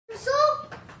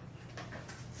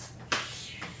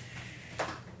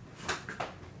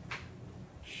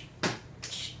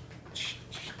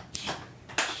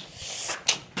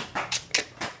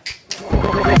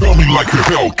like a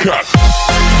Hellcat.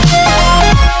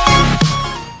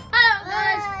 Hello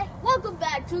guys, welcome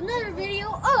back to another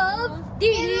video of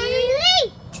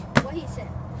Delete. What he said.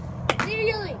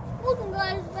 Delete. Welcome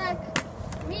guys back.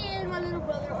 Me and my little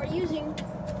brother are using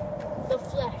the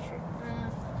flasher.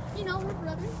 You know, we're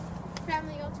brothers,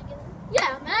 family all together.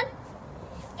 Yeah, man.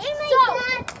 And my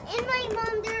dad and my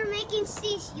mom, they're making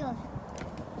seashell.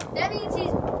 That means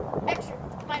he's extra.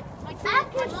 My mom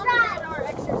and dad are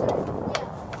exercising. Yeah.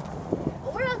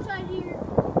 But we're outside here.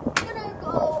 We're gonna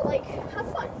go like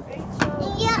have fun, right? So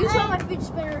Yeah, you saw my fidget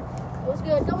spinner. It was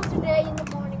good. That was today in the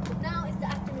morning, but now it's the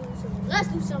afternoon. So let's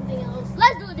do something else.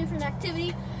 Let's do a different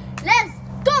activity. Let's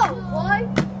go, boy.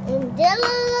 And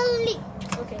Delete.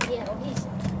 Okay, yeah, okay.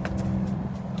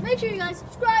 Make sure you guys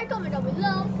subscribe, comment down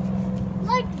below,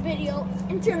 like the video,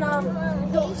 and turn on the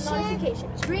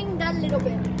notifications. Ring that little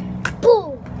bell.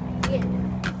 Boom. Yeah.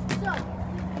 So,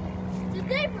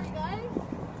 today for you guys,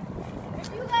 if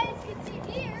you guys can see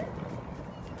here,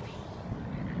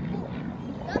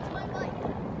 that's my bike.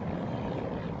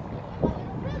 My little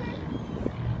brother.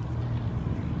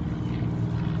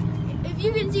 If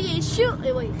you can see his shoe,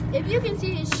 wait, if you can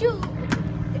see his shoe,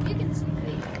 if you can see,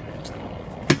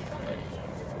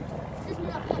 this is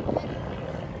not fun, man.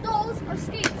 Those are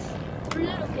skates for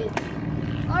little kids.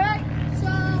 Alright, so,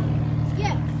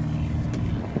 yeah.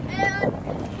 And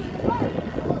for the bike,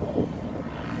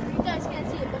 you guys can't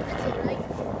see it, but that's it, right?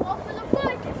 Well, for the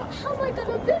bike, how am I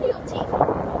gonna videotape?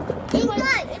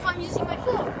 If I'm using my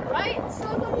phone, right? So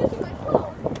if I'm using my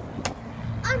phone,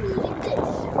 I'm using this.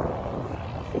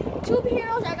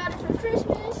 Superheroes, I got it for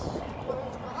Christmas.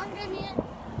 My aunt gave me it.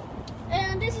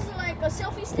 And this is like a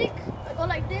selfie stick. I go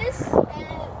like this,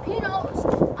 and you know,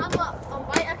 I'm a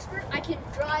bike expert. I can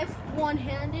drive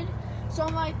one-handed. So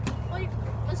I'm like, well,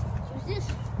 let's use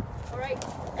this. All right.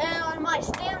 And on my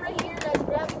stand right here that's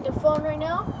grabbing the phone right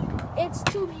now, it's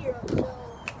Two Heroes. So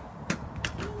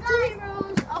Two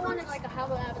Heroes. I wanted like a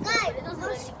have an avatar, but it doesn't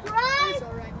Subscribe. It's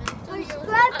all right, man. Two Heroes.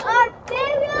 Subscribe our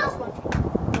video. That's fun.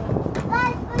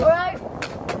 All right.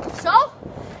 So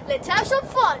let's have some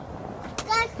fun.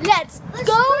 Let's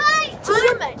go to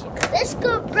the magic. Let's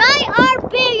go write our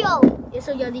video. Yes,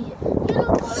 so y'all did.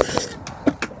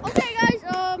 Okay, guys.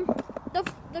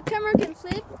 The camera can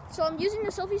flip, so I'm using the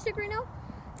selfie stick right now.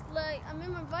 Like I'm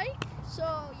in my bike,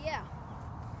 so yeah.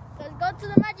 Let's go to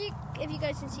the magic. If you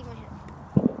guys can see my hand.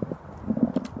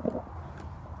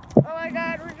 Oh my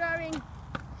God, we're driving.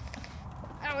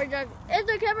 Oh, we're driving. If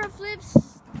the camera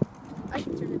flips, I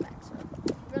can turn it back. So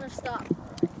we're gonna stop.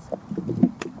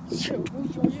 This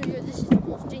is the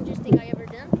most dangerous thing I ever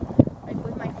done. Like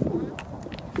with my phone.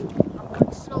 I'm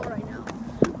going slow right now.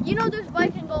 You know this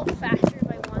bike can go faster if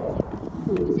I want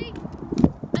to. You see?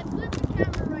 I flipped the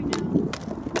camera right now.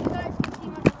 You guys can see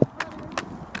my little brother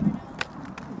right now.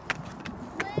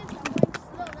 Flip, I'm going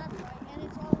slow, that's right. And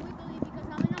it's all wiggly because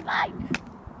I'm in a bike.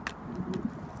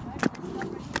 Right, stop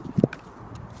right here.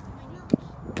 My nose.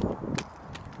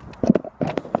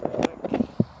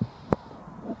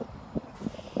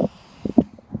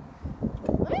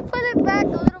 Let me put it back a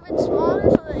little bit smaller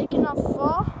so that it cannot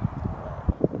fall.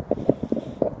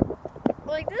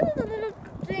 Like this is the little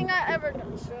thing I ever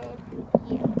done. So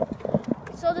yeah.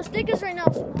 So the stick is right now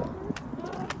smaller.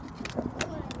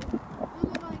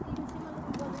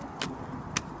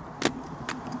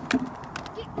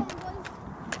 Keep going, boys.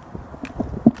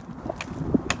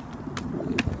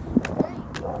 There you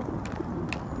go.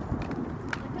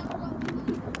 The camera's all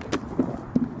wiggly.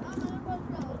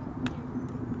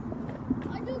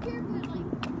 I do care, but like,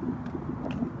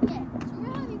 yeah. So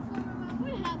we're having fun around.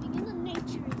 We're having in the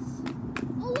nature.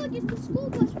 Oh look, it's the school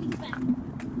bus we found.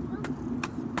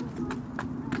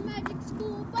 The magic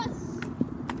school bus.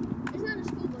 It's not a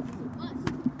school bus, it's a bus.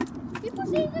 People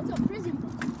say it's a prison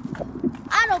bus.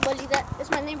 I don't believe that. It's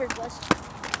my neighbor's bus.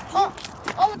 Oh,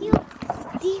 Tío,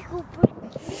 dijo,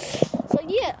 so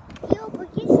yeah. tío, ¿por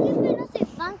qué siempre no se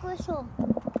banco eso?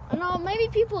 I know, maybe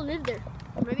people live there.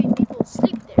 Or maybe people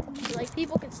sleep there. Like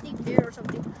people can sleep there or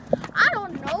something. I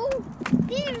don't know.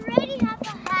 They already have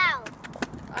a house.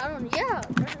 I don't, yeah,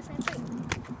 they're the same thing.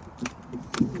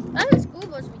 That's a school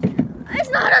bus we have. It's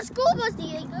not a school bus,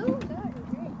 Diego. Oh, God,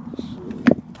 you're rich.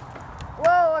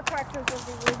 Whoa, a tractor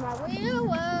something with my wheel.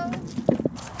 Whoa.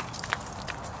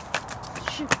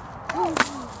 Shoot. Oh,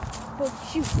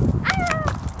 shoot. Ah!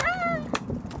 Ah!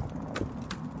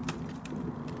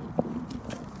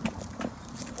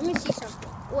 Let me see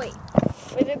something. Wait.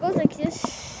 If it goes like this.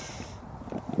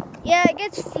 Yeah, it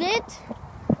gets flipped.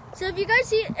 So if you guys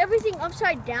see everything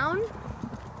upside down,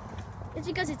 it's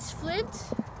because it's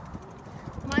flipped.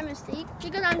 My mistake.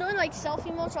 Because I'm doing like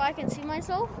selfie mode so I can see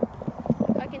myself.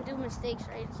 I can do mistakes,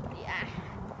 right? So yeah.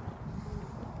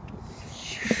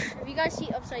 If you guys see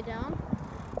upside down,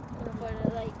 I'm gonna put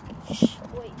it like,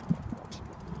 wait.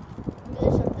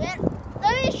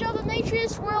 Let me show the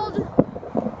Nature's World.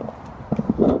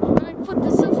 I'm gonna put the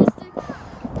selfie stick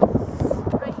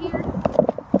right here.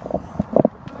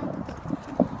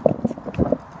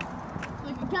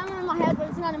 Like a camera in my head, but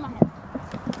it's not in my head.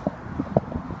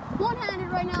 One-handed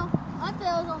right now.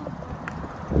 Mateo's on the floor.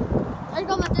 Let's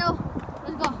go, Mateo.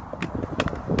 Let's go.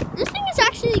 This thing is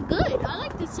actually good. I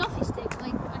like the selfie stick.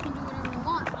 Like, I can do whatever I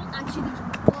want. Actually,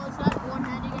 well, it's not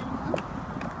one-handed anymore.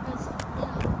 Because, you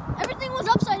know, everything was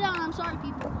upside down. I'm sorry,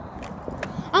 people.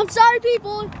 I'm sorry,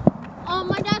 people.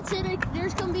 My dad said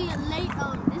there's gonna be a lake.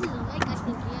 This is a lake, I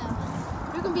think. Yeah.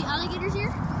 There's gonna be alligators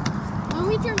here. When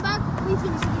we turn back, we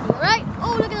finish the video. All right?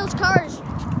 Oh, look at those cars.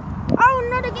 Oh,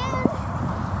 not again.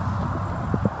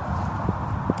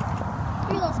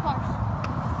 See those cars.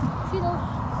 See those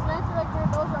sleds right there?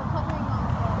 Those are covering on.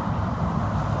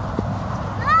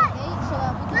 Okay, so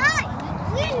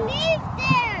We live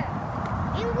there,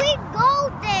 and we go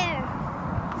there.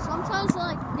 sometimes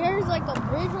like there's like a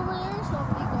bridge over there, so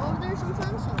we go over there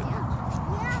sometimes. So yeah,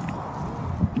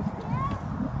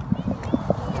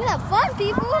 we have fun,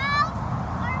 people. Our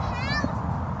house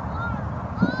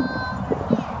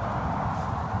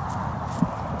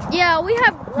Yeah, we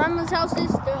have grandma's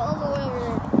houses. They're all the way over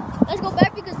there. Let's go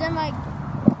back because then my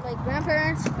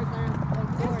grandparents are gonna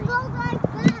Let's worry. go like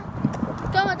that.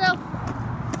 Come on, Mateo.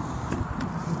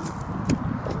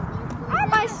 Oh,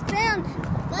 my stand.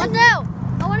 Mateo,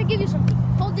 I want to give you something.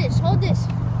 Hold this. Hold this.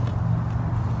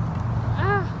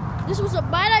 Ah, this was a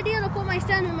bad idea to put my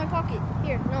stand in my pocket.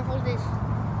 Here, no, hold this.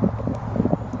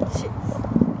 Shit.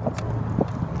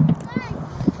 Guys,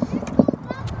 let's go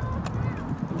back over.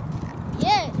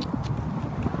 Yeah.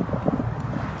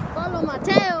 Follow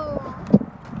Mateo.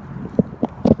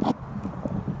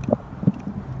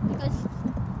 Because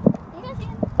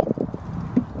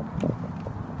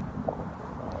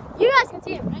you guys can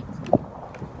see him, right?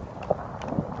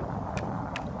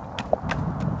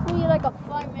 Maybe like a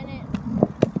 5-minute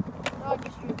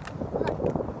Roger Street.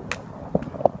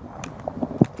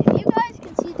 If you guys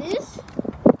can see this,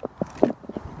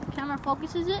 camera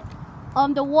focuses it.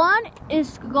 The 1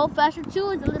 is go faster, 2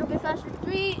 is a little bit faster,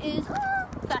 3 is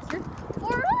faster,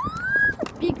 4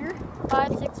 bigger,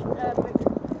 5, 6 bigger.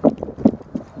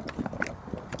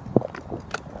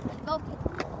 Let's go.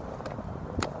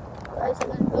 Alright, so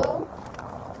let's go.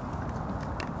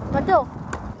 Mateo,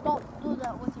 don't do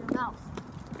that with your mouth.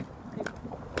 Okay,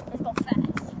 let's go fast.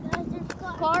 Guys, let's go.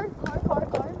 Car.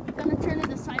 We're gonna turn in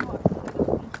the sidewalk.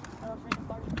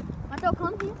 Mateo,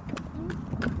 come here.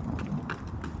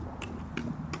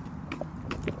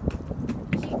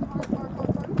 See, car.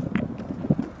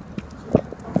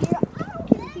 Here, I don't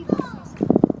care if people see.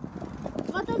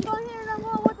 Mateo's going here and I'm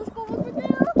going with the school bus with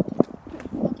Mateo.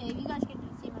 Okay, if you guys can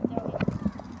see Mateo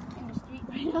in the street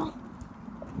right now,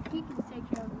 he can take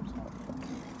care of himself.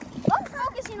 I'm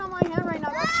focusing on my hand right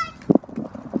now.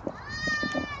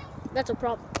 That's a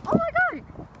problem. Oh my god!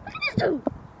 Look at this dude!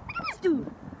 Look at this dude!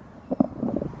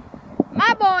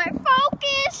 My boy,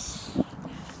 focus!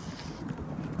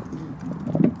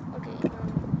 Okay,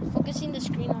 focusing the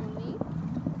screen on me.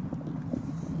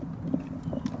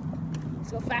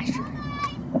 Let's go faster.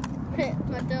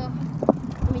 Mateo.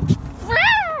 Let me.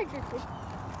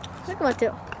 Look at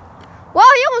Mateo.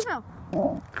 Whoa, he almost fell.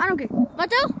 I don't care.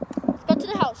 Mateo, let's go to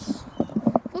the house.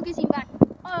 Focusing back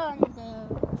on the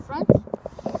front.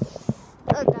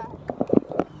 Oh god.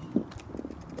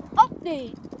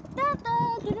 Update.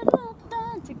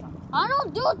 TikTok. I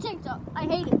don't do TikTok. I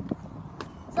hate it.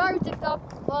 Sorry,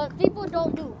 TikTok. But people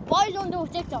don't do. Boys don't do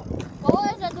TikTok.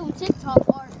 Boys that do TikTok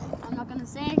are, I'm not gonna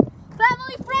say,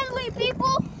 family friendly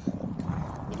people.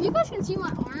 If you guys can see my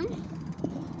arm,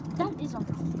 that is a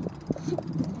problem.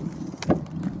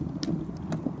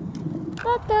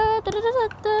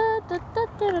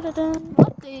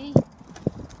 Update.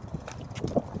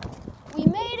 We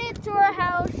made it to our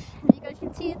house. You guys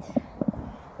can see it.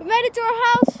 We made it to our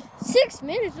house. 6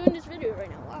 minutes doing this video right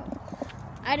now. Wow.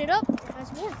 Add it up.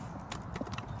 That's more.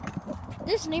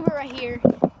 This neighbor right here,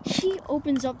 she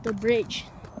opens up the bridge.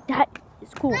 That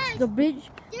is cool. The bridge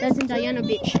that's in Diana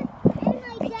Beach.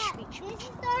 Beach. This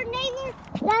is our neighbor.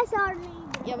 That's our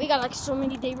neighbor. Yeah, we got like so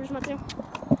many neighbors, Mateo.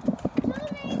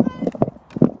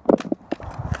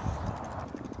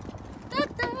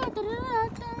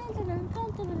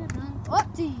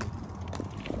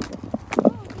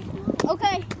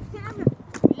 Okay,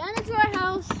 we got into our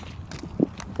house.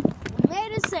 We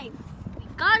made it safe. We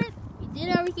got it. We did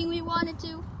everything we wanted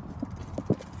to.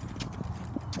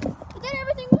 We did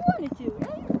everything we wanted to,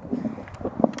 right?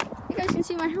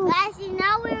 see my hand. Guys, and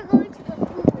now we're going to the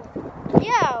pool.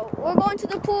 Yeah, we're going to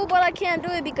the pool, but I can't do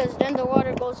it because then the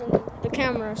water goes in the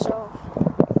camera. So,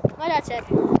 my dad said,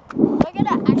 if I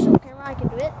get an actual camera, I can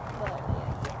do it. But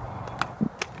yeah.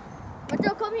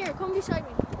 Mateo, come here. Come beside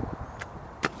me.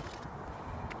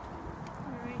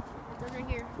 Alright, it doesn't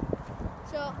here.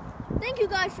 So, thank you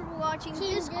guys for watching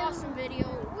this awesome video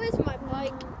with my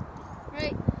bike.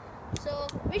 Right? So,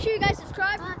 make sure you guys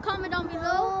subscribe, comment down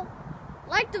below,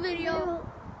 like the video,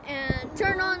 and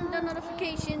turn on the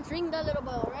notifications, ring the little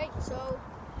bell, right? So,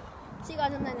 see you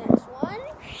guys in the next one.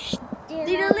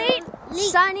 Delete,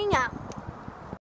 signing out.